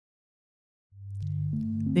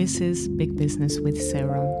This is Big Business with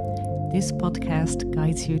Sarah. This podcast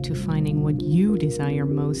guides you to finding what you desire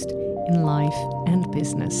most in life and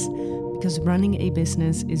business, because running a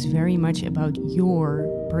business is very much about your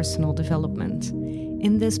personal development.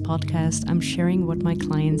 In this podcast, I'm sharing what my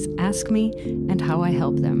clients ask me and how I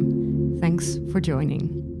help them. Thanks for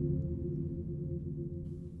joining.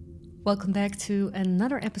 Welcome back to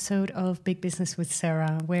another episode of Big Business with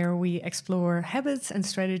Sarah, where we explore habits and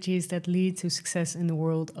strategies that lead to success in the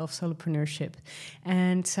world of solopreneurship.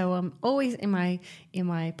 And so I'm always in my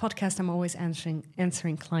podcast, I'm always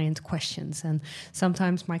answering client questions. And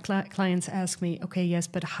sometimes my clients ask me, okay, yes,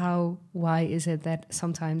 but why is it that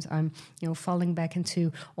sometimes I'm, falling back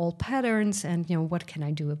into old patterns, and, what can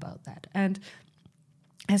I do about that? And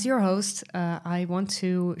as your host, I want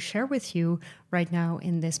to share with you right now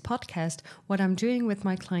in this podcast what I'm doing with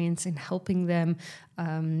my clients in helping them,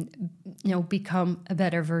 become a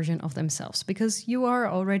better version of themselves. Because you are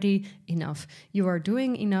already enough, you are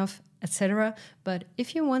doing enough, etc. But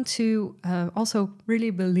if you want to also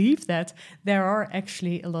really believe that, there are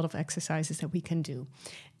actually a lot of exercises that we can do.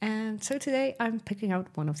 And so today I'm picking out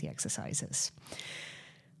one of the exercises.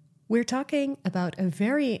 We're talking about a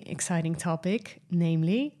very exciting topic,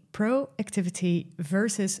 namely proactivity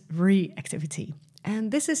versus reactivity. And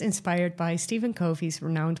this is inspired by Stephen Covey's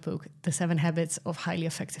renowned book, The 7 Habits of Highly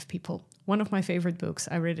Effective People. One of my favorite books.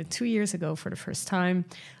 I read it 2 years ago for the first time.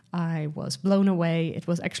 I was blown away. It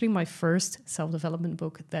was actually my first self-development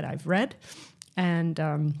book that I've read. And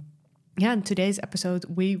in today's episode,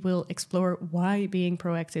 we will explore why being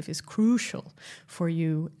proactive is crucial for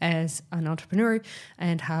you as an entrepreneur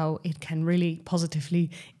and how it can really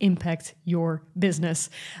positively impact your business.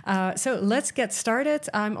 So let's get started.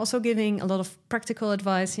 I'm also giving a lot of practical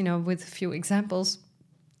advice, with a few examples.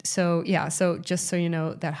 So just so you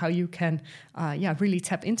know that how you can, really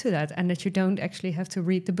tap into that, and that you don't actually have to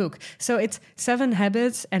read the book. So it's 7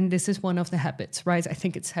 habits, and this is one of the habits, right? I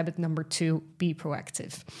think it's habit number 2, be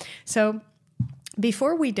proactive. So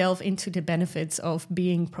before we delve into the benefits of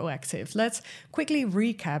being proactive, let's quickly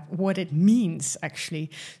recap what it means,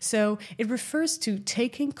 actually. So it refers to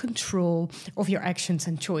taking control of your actions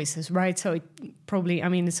and choices, right? So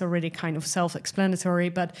it's already kind of self-explanatory,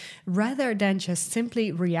 but rather than just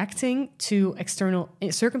simply reacting to external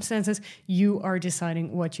circumstances, you are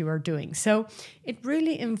deciding what you are doing. So it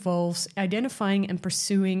really involves identifying and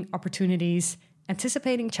pursuing opportunities,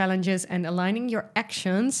 anticipating challenges, and aligning your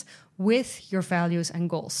actions with your values and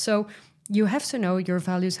goals. So you have to know your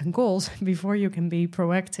values and goals before you can be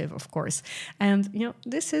proactive, of course. And,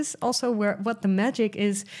 this is also what the magic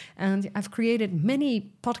is. And I've created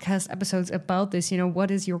many podcast episodes about this. What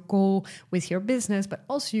is your goal with your business, but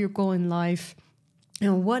also your goal in life?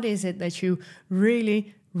 And what is it that you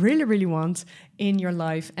really, really, really want in your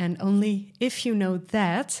life? And only if you know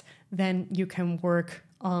that, then you can work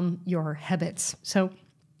on your habits. So,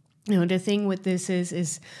 the thing with this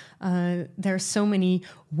is there's so many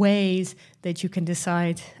ways that you can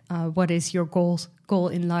decide what is your goal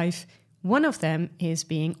in life. One of them is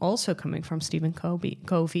also coming from Stephen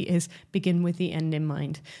Covey, is begin with the end in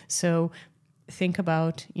mind. So think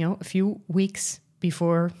about, a few weeks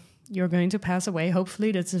before you're going to pass away.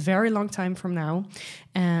 Hopefully that's a very long time from now.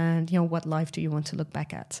 And, what life do you want to look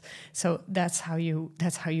back at? So that's how you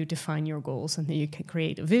define your goals. And then you can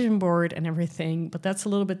create a vision board and everything. But that's a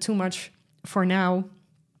little bit too much for now.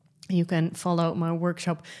 You can follow my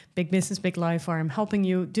workshop, Big Business, Big Life, where I'm helping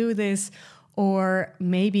you do this. Or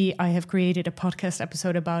maybe I have created a podcast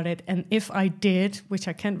episode about it. And if I did, which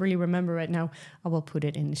I can't really remember right now, I will put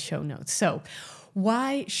it in the show notes. So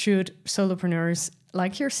why should solopreneurs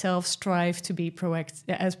like yourself strive to be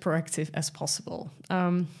as proactive as possible?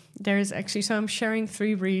 There's actually, so I'm sharing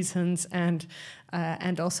 3 reasons and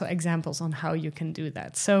also examples on how you can do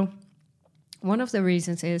that. So one of the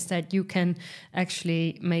reasons is that you can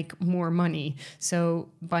actually make more money. So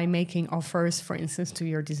by making offers, for instance, to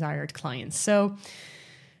your desired clients. So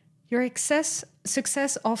your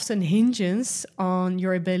success often hinges on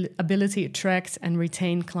your ability to attract and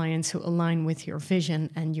retain clients who align with your vision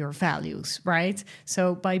and your values, right?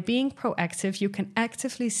 So by being proactive, you can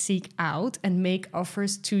actively seek out and make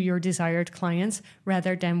offers to your desired clients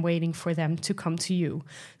rather than waiting for them to come to you.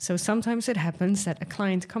 So sometimes it happens that a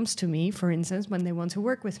client comes to me, for instance, when they want to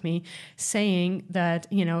work with me, saying that,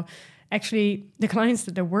 actually, the clients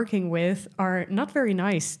that they're working with are not very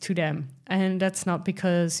nice to them. And that's not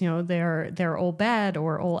because, they're all bad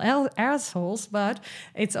or all assholes, but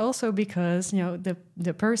it's also because,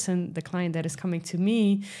 the client that is coming to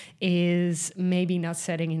me is maybe not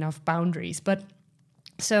setting enough boundaries. But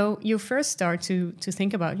So you first start to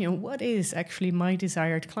think about, what is actually my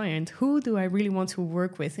desired client? Who do I really want to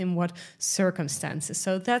work with in what circumstances?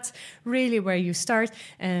 So that's really where you start,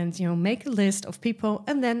 and, make a list of people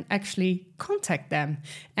and then actually contact them.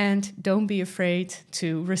 And don't be afraid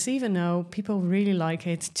to receive a no. People really like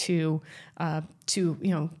it to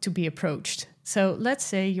be approached. So let's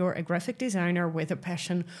say you're a graphic designer with a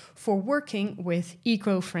passion for working with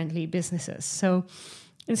eco-friendly businesses. So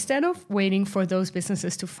instead of waiting for those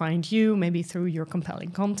businesses to find you, maybe through your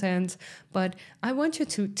compelling content, but I want you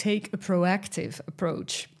to take a proactive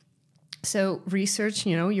approach. So research,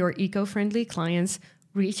 your eco-friendly clients,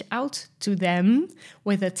 reach out to them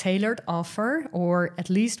with a tailored offer, or at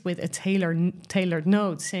least with a tailored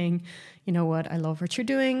note saying, you know what, I love what you're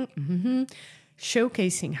doing. Mm-hmm.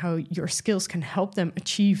 Showcasing how your skills can help them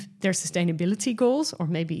achieve their sustainability goals or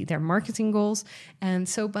maybe their marketing goals. And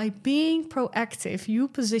so by being proactive, you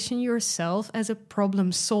position yourself as a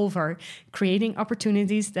problem solver, creating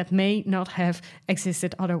opportunities that may not have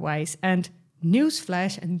existed otherwise. And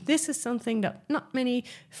newsflash, and this is something that not many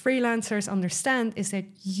freelancers understand, is that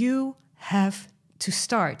you have to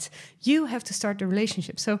start. You have to start the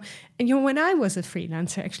relationship. So, and when I was a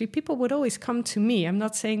freelancer, actually, people would always come to me. I'm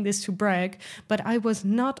not saying this to brag, but I was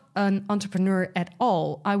not an entrepreneur at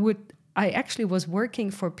all. I actually was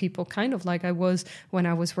working for people kind of like I was when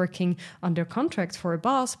I was working under contract for a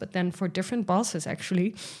boss, but then for different bosses,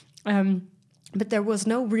 actually. But there was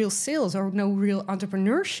no real sales or no real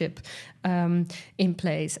entrepreneurship in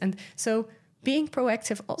place. And so being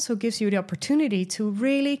proactive also gives you the opportunity to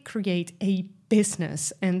really create a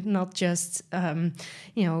business and not just,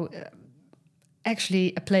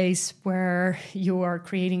 actually a place where you are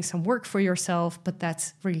creating some work for yourself, but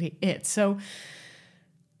that's really it. So,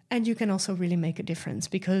 and you can also really make a difference,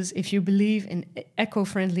 because if you believe in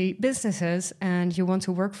eco-friendly businesses and you want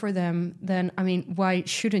to work for them, then, why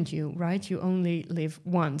shouldn't you, right? You only live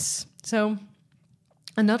once. So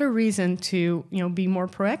another reason to be more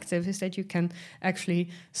proactive is that you can actually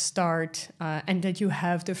start and that you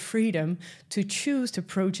have the freedom to choose the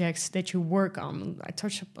projects that you work on. I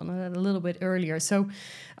touched on that a little bit earlier. So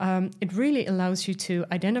it really allows you to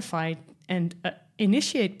identify and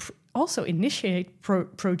initiate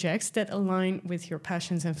projects that align with your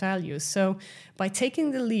passions and values. So by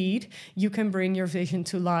taking the lead, you can bring your vision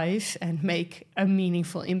to life and make a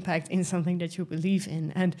meaningful impact in something that you believe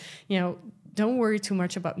in. And, don't worry too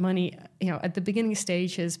much about money, at the beginning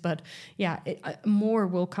stages, but more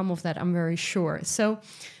will come of that, I'm very sure. So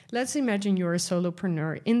let's imagine you're a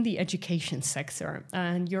solopreneur in the education sector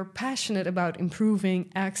and you're passionate about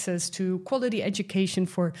improving access to quality education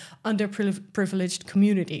for underprivileged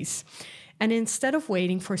communities. And instead of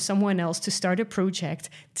waiting for someone else to start a project,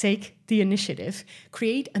 take the initiative.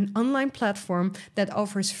 Create an online platform that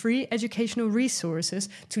offers free educational resources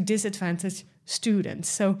to disadvantaged students.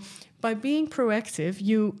 So by being proactive,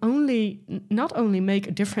 you not only make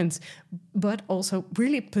a difference, but also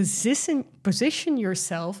really position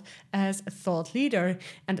yourself as a thought leader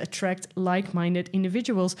and attract like-minded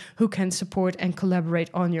individuals who can support and collaborate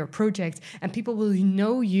on your project. And people will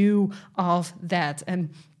know you of that. And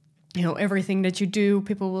everything that you do,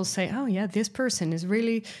 people will say, oh yeah, this person is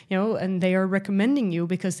really, and they are recommending you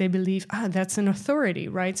because they believe, that's an authority,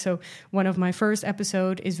 right? So one of my first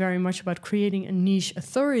episodes is very much about creating a niche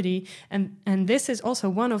authority. And this is also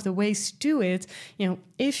one of the ways to do it.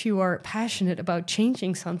 If you are passionate about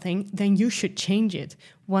changing something, then you should change it.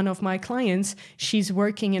 One of my clients, she's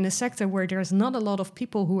working in a sector where there's not a lot of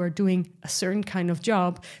people who are doing a certain kind of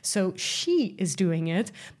job. So she is doing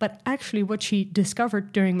it. But actually what she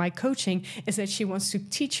discovered during my coaching is that she wants to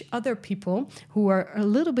teach other people who are a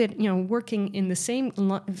little bit, working in the same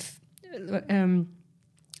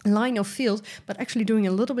line of field, but actually doing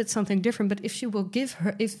a little bit something different. But if she will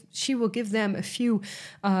give them a few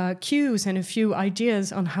cues and a few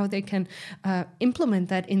ideas on how they can implement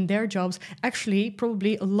that in their jobs, actually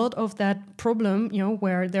probably a lot of that problem,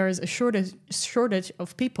 where there is a shortage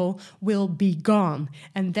of people, will be gone.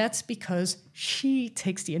 And that's because she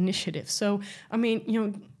takes the initiative. So,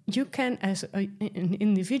 you can, as an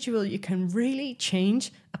individual, you can really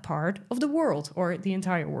change a part of the world or the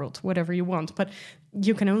entire world, whatever you want. But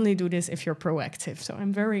you can only do this if you're proactive. So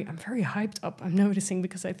I'm very hyped up. I'm noticing,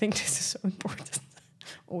 because I think this is so important.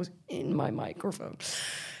 Always in my microphone.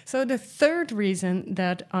 So the third reason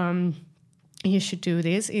that you should do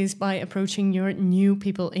this is by approaching your new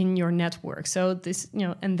people in your network. So this,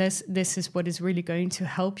 and this is what is really going to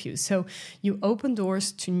help you. So you open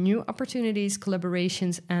doors to new opportunities,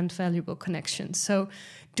 collaborations, and valuable connections. So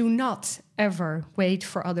do not ever wait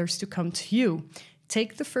for others to come to you.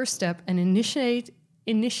 Take the first step and initiate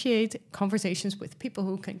initiate conversations with people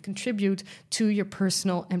who can contribute to your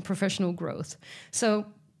personal and professional growth. So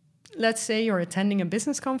let's say you're attending a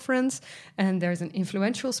business conference and there's an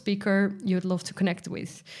influential speaker you'd love to connect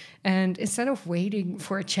with. And instead of waiting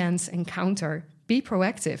for a chance encounter, be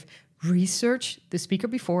proactive. Research the speaker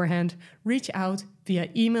beforehand, reach out via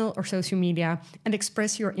email or social media, and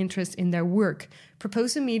express your interest in their work.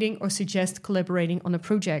 Propose a meeting or suggest collaborating on a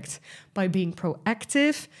project. By being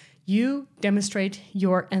proactive, you demonstrate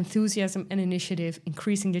your enthusiasm and initiative,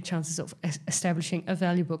 increasing the chances of establishing a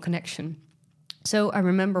valuable connection. So I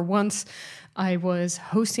remember once I was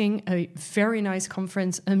hosting a very nice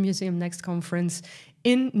conference, a Museum Next conference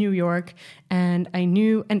in New York, and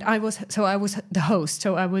I was the host.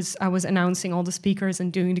 So I was announcing all the speakers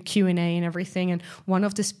and doing the Q&A and everything. And one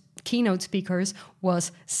of the keynote speakers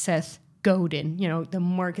was Seth Godin, the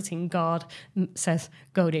marketing god, Seth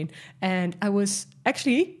Godin. And I was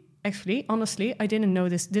actually, honestly, I didn't know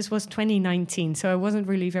this. This was 2019, so I wasn't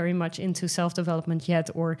really very much into self-development yet,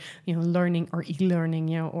 or learning or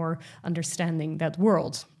e-learning, or understanding that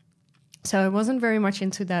world. So I wasn't very much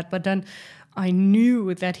into that. But then I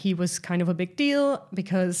knew that he was kind of a big deal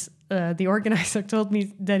because the organizer told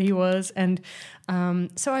me that he was, and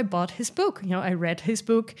so I bought his book. I read his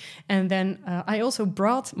book, and then I also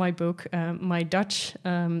brought my book, my Dutch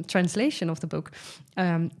translation of the book,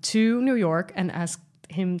 to New York and asked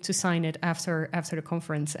him to sign it after the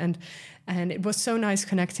conference, and it was so nice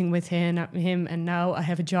connecting with him, and now I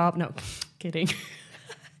have a job. No, kidding.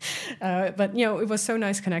 But it was so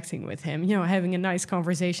nice connecting with him, having a nice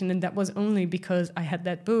conversation, and that was only because I had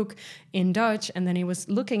that book in Dutch, and then he was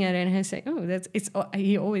looking at it and he said,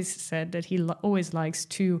 he always said that he always likes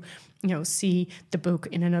to see the book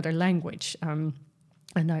in another language.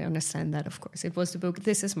 And I understand that, of course. It was the book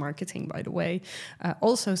This is Marketing, by the way.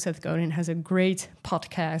 Also, Seth Godin has a great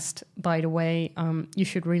podcast, by the way. You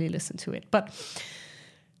should really listen to it. But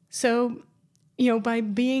so, by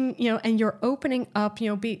being, and you're opening up,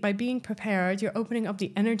 by being prepared, you're opening up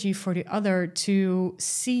the energy for the other to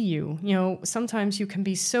see you. Sometimes you can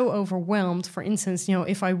be so overwhelmed. For instance,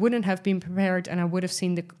 if I wouldn't have been prepared and I would have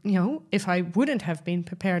seen if I wouldn't have been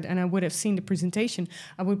prepared and I would have seen the presentation,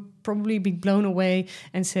 I would probably be blown away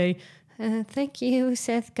and say, thank you,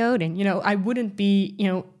 Seth Godin. I wouldn't be,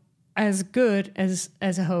 as good as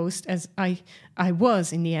a host as I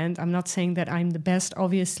was in the end. I'm not saying that I'm the best,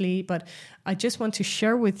 obviously, but I just want to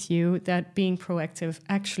share with you that being proactive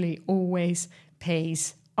actually always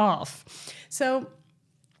pays off. So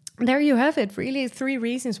there you have it. Really 3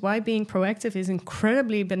 reasons why being proactive is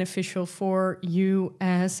incredibly beneficial for you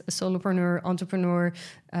as a solopreneur, entrepreneur,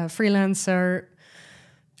 freelancer.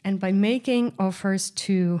 And by making offers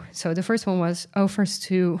so the first one was offers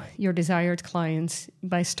to your desired clients.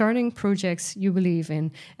 By starting projects you believe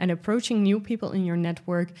in and approaching new people in your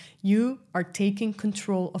network, you are taking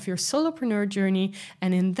control of your solopreneur journey.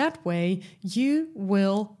 And in that way, you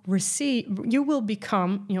will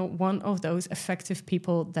become, one of those effective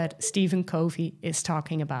people that Stephen Covey is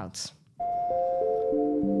talking about.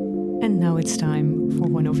 And now it's time for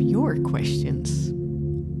one of your questions.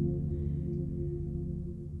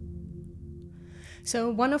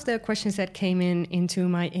 So one of the questions that came into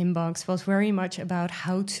my inbox was very much about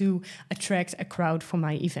how to attract a crowd for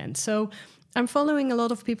my event. So I'm following a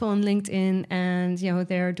lot of people on LinkedIn, and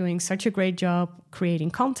they're doing such a great job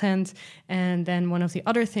creating content. And then one of the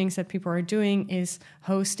other things that people are doing is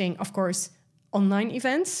hosting, of course, online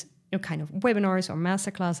events, kind of webinars or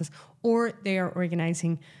masterclasses, or they are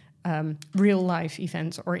organizing real life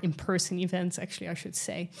events or in-person events, actually, I should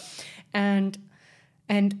say. And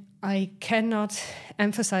I cannot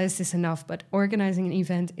emphasize this enough, but organizing an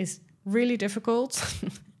event is really difficult.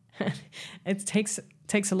 It takes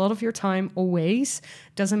a lot of your time, always.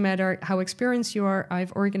 Doesn't matter how experienced you are.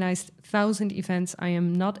 I've organized 1,000 events. I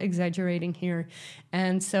am not exaggerating here.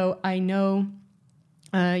 And so I know,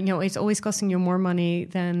 it's always costing you more money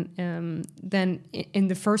than in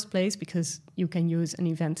the first place, because you can use an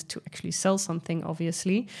event to actually sell something,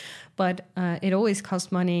 obviously. But it always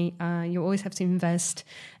costs money. You always have to invest.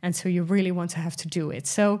 And so you really want to have to do it.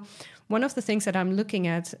 So one of the things that I'm looking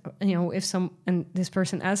at, and this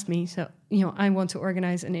person asked me, so, I want to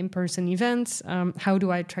organize an in-person event. How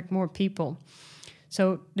do I attract more people?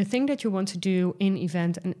 So the thing that you want to do in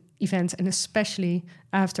events, and especially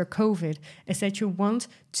after COVID, is that you want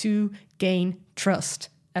to gain trust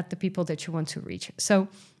at the people that you want to reach. So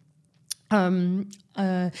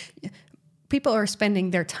people are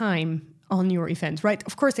spending their time on your event, right?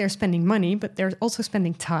 Of course, they're spending money, but they're also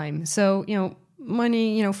spending time. So,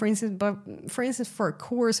 money, for instance, but for instance, for a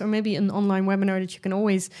course or maybe an online webinar that you can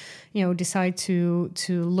always, decide to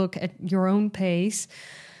look at your own pace,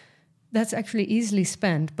 that's actually easily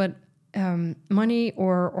spent. But money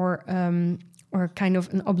or kind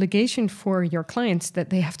of an obligation for your clients that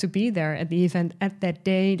they have to be there at the event at that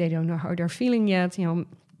day. They don't know how they're feeling yet.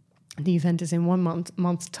 The event is in 1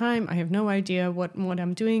 month's time. I have no idea what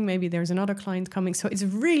I'm doing. Maybe there's another client coming. So it's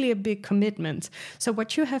really a big commitment. So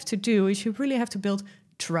what you have to do is you really have to build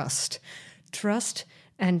trust. Trust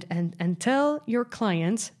and tell your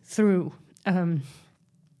clients through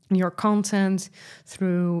your content,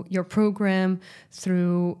 through your program,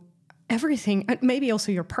 through everything, and maybe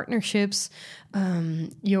also your partnerships,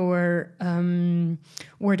 your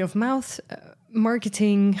word of mouth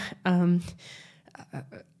marketing,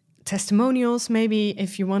 testimonials, maybe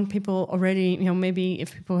if you want people already, maybe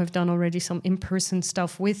if people have done already some in-person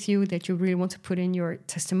stuff with you that you really want to put in your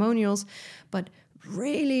testimonials, but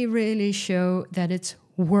really, really show that it's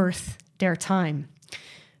worth their time.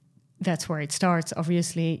 That's where it starts,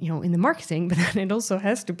 obviously, in the marketing, but then it also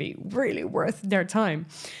has to be really worth their time.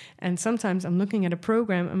 And sometimes I'm looking at a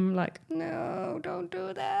program, I'm like, no, don't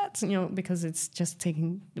do that, because it's just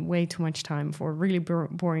taking way too much time for really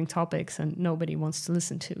boring topics and nobody wants to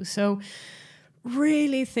listen to. So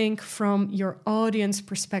really think from your audience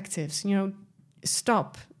perspectives,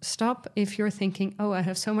 stop if you're thinking, oh, I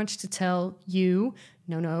have so much to tell you.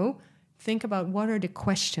 No. Think about what are the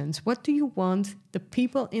questions. What do you want the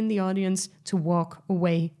people in the audience to walk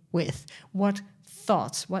away with? What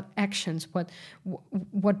thoughts, what actions,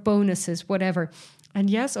 what bonuses, whatever. And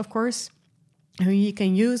yes, of course, you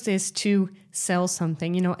can use this to sell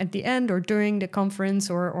something. At the end or during the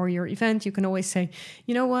conference or your event, you can always say,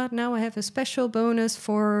 you know what, now I have a special bonus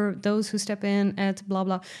for those who step in at blah,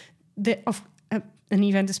 blah. An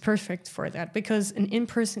event is perfect for that because an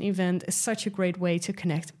in-person event is such a great way to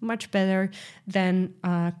connect, much better than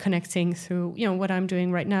connecting through, what I'm doing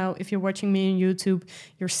right now. If you're watching me on YouTube,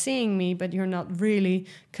 you're seeing me, but you're not really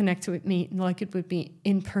connected with me like it would be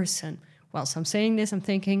in person. Whilst I'm saying this, I'm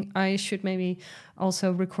thinking I should maybe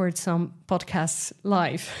also record some podcasts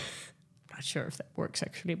live. Not sure if that works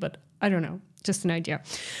actually, but I don't know, just an idea.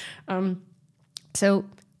 So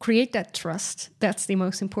create that trust. That's the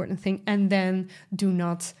most important thing. And then do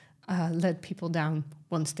not let people down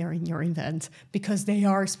once they're in your event because they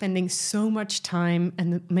are spending so much time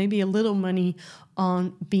and maybe a little money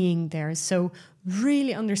on being there. So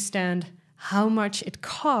really understand how much it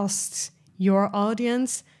costs your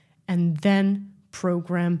audience and then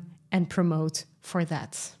program and promote for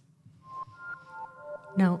that.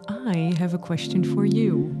 Now, I have a question for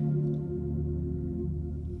you.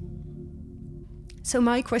 So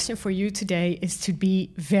my question for you today is to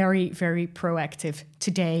be very, very proactive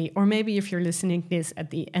today, or maybe if you're listening this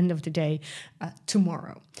at the end of the day,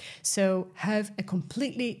 tomorrow. So have a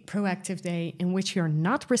completely proactive day in which you're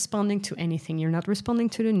not responding to anything. You're not responding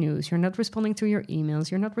to the news. You're not responding to your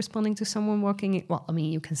emails. You're not responding to someone walking in. Well,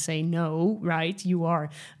 you can say no, right? You are.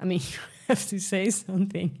 You have to say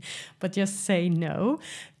something, but just say no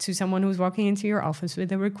to someone who's walking into your office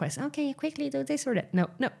with a request. Okay, quickly do this or that.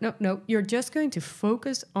 No. You're just going to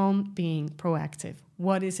focus on being proactive.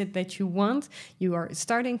 What is it that you want? You are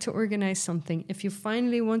starting to organize something. If you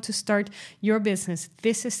finally want to start your business,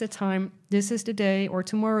 this is the time, this is the day, or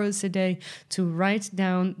tomorrow is the day to write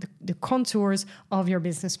down the contours of your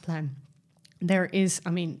business plan. There is,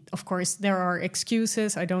 of course, there are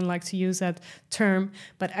excuses. I don't like to use that term,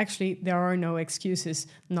 but actually there are no excuses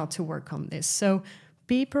not to work on this. So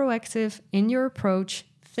be proactive in your approach.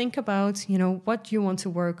 Think about, what you want to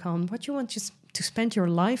work on, what you want to spend your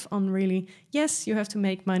life on, really. Yes, you have to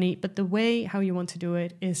make money, but the way how you want to do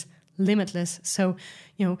it is limitless. So,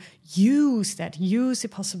 use the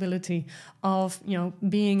possibility of,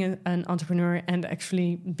 being an entrepreneur and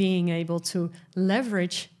actually being able to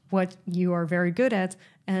leverage what you are very good at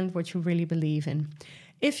and what you really believe in.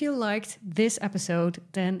 If you liked this episode,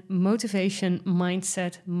 then Motivation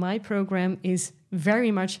Mindset, my program, is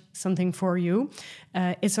very much something for you.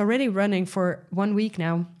 It's already running for 1 week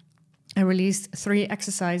now. I released 3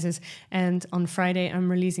 exercises, and on Friday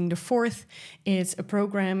I'm releasing the 4th. It's a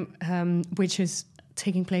program which is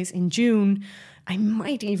taking place in June. I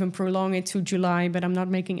might even prolong it to July, but I'm not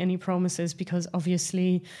making any promises because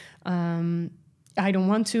obviously I don't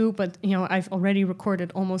want to, but I've already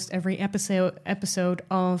recorded almost every episode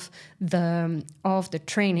of the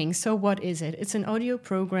training. So what is it? It's an audio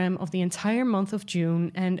program of the entire month of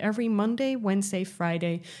June, and every Monday, Wednesday,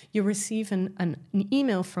 Friday, you receive an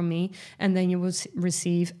email from me, and then you will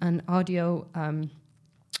receive an audio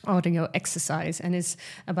audio exercise, and it's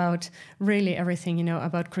about really everything,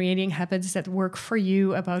 about creating habits that work for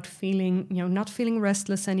you, about feeling, not feeling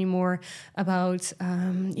restless anymore, about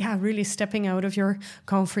really stepping out of your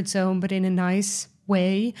comfort zone, but in a nice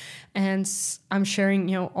way. And I'm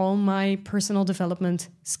sharing, all my personal development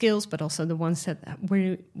skills, but also the ones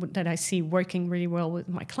that I see working really well with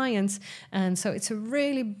my clients. And so it's a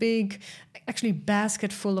really big, actually,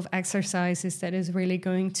 basket full of exercises that is really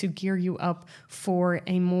going to gear you up for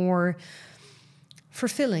a more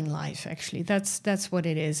fulfilling life. Actually, that's what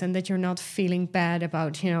it is, and that you're not feeling bad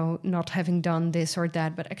about not having done this or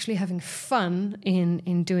that, but actually having fun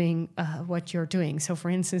in doing what you're doing. So, for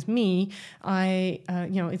instance, me,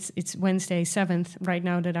 it's Wednesday 7th right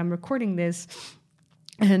now that I'm recording this.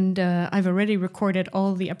 And I've already recorded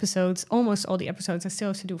all the episodes, almost all the episodes. I still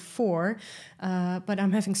have to do 4, but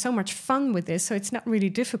I'm having so much fun with this, so it's not really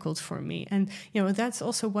difficult for me. And, that's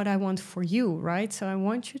also what I want for you, right? So I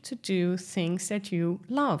want you to do things that you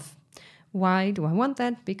love. Why do I want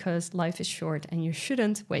that? Because life is short and you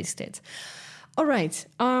shouldn't waste it. All right.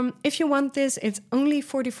 If you want this, it's only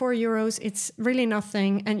 44 euros. It's really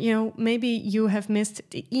nothing. And, maybe you have missed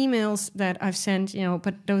the emails that I've sent,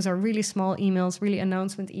 but those are really small emails, really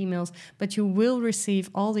announcement emails. But you will receive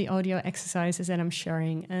all the audio exercises that I'm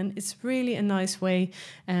sharing. And it's really a nice way.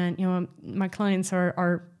 And, my clients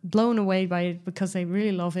are blown away by it because they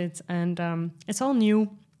really love it. And it's all new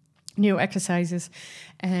exercises.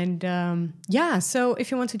 And so if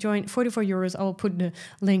you want to join, 44 euros, I will put the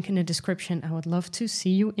link in the description. I would love to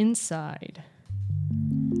see you inside.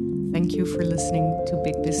 Thank you for listening to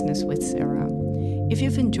Big Business with Sarah. If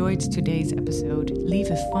you've enjoyed today's episode, leave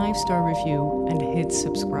a 5-star review and hit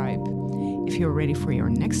subscribe. If you're ready for your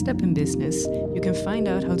next step in business, you can find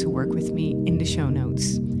out how to work with me in the show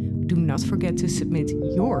notes. Do not forget to submit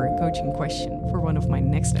your coaching question for one of my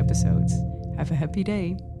next episodes. Have a happy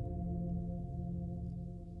day.